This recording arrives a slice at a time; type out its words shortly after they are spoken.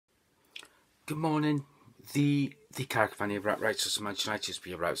Good morning. The caravan here, right, so some Manchester United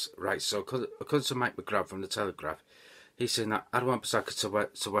be right. So according to McGrath from the Telegraph, he's saying that Wan-Bissaka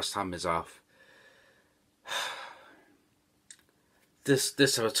to West Ham is off. This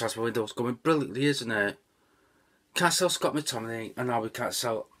transfer window is going brilliantly, isn't it? Can't sell Scott McTominay, and now we can't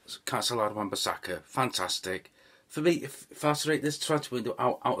sell Wan-Bissaka. Fantastic. For me, if I was to rate this transfer window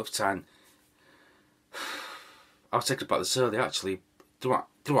out of 10, I was thinking about this earlier actually. I'm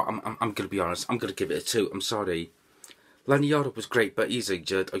going to be honest. I'm going to give it a 2. I'm sorry. Lenny Yoro was great, but he's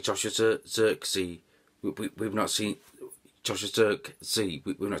injured. Like Joshua Zirkzee, we've not seen Joshua Zirkzee.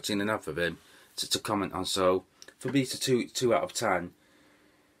 We've not seen enough of him to comment on. So for me, it's a 2 out of 10.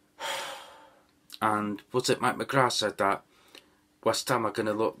 And what's it? Mike McGrath said that West Ham are going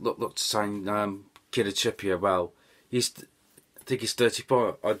to look to sign Kieran Trippier. Well, I think he's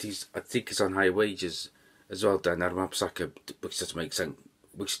 34. I think he's on higher wages as well than Wan-Bissaka, which doesn't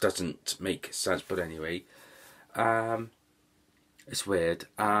make sense. But anyway, it's weird.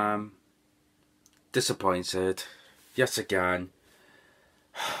 Disappointed, yet again.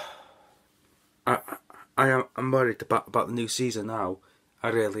 I'm worried about the new season now. I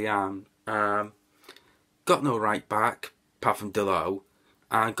really am. Got no right back apart from Delo,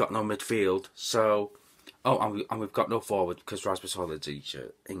 and got no midfield. So, and we've got no forward because Rasmus Holland's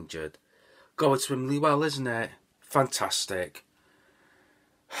injured. Going swimmingly well, isn't it? Fantastic.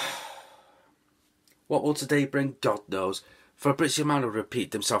 What will today bring? God knows. For a British man who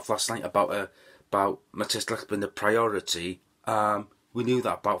repeated himself last night about Matthias Ligt being the priority, we knew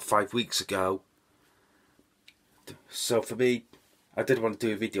that about 5 weeks ago. So for me, I did want to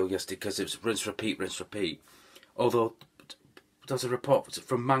do a video yesterday because it was rinse, repeat. Although there's a report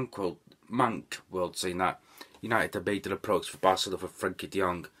from Mank World saying that United have made an approach for Barcelona for Frankie de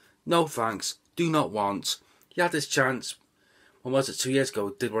Jong. No thanks, do not want. He had his chance. When was it? 2 years ago.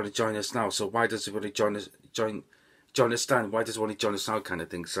 Did want to join us now. So why does he want to join us then? Why does he want to join us now? Kind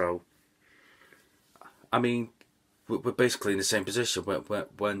of thing. So, I mean, we're basically in the same position.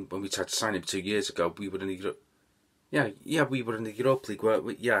 When we tried to sign him 2 years ago, we were in the we were in the Europa League.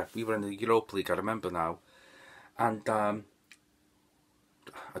 We were in the Europa League. I remember now. And I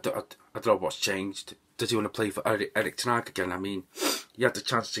don't know what's changed. Does he want to play for Erik ten Hag again? I mean, he had the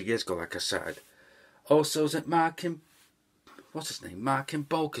chance 2 years ago, like I said. Also, is it what's his name? Martin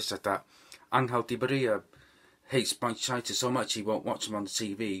Bolker said that Angel Di Maria hates Manchester United so much he won't watch him on the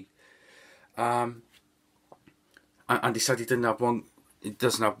TV. And he said he doesn't have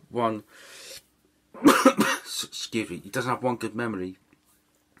one excuse me, he doesn't have one good memory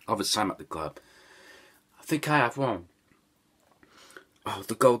of his time at the club. I think I have one. Oh,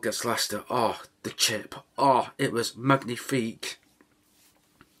 the goal against Leicester. Oh, the chip. Oh, it was magnifique.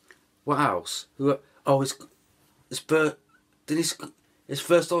 What else? His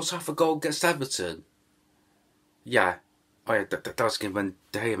first Old Trafford goal against Everton. Yeah. Oh yeah, that was again when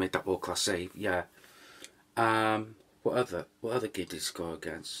De Gea made that world class save. Yeah. What other game did he score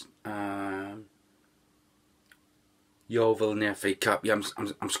against? Yeovil in the FA Cup. Yeah,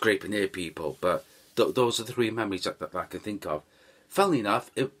 I'm scraping here, people, but those are the 3 memories that I can think of. Funnily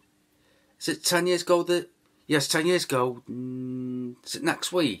enough, is it 10 years ago that? Yes, 10 years ago. Is it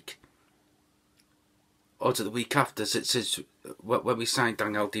next week? Or to the week after, since when we signed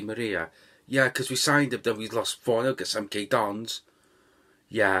Angel Di Maria. Yeah, because we signed him, then we lost 4-0 against MK Dons.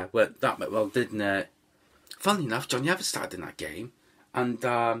 Yeah, well, that went well, didn't it? Funnily enough, Johnny Evans started in that game. And,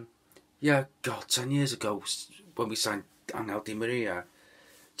 yeah, God, 10 years ago, when we signed Angel Di Maria.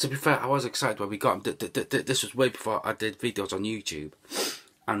 To be fair, I was excited when we got him. This was way before I did videos on YouTube.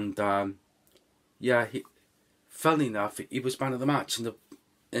 And, yeah, funnily enough, he was man of the match in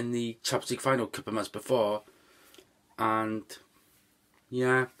the Champions League final a couple of months before, and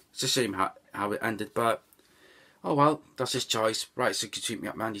yeah, it's a shame how it ended, but oh well, that's his choice. Right, so you can tweet me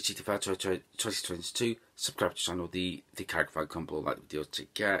at ManUTV 2022. Subscribe to the channel, the Caravan Combo. Like the video,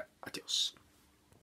 take care, adios.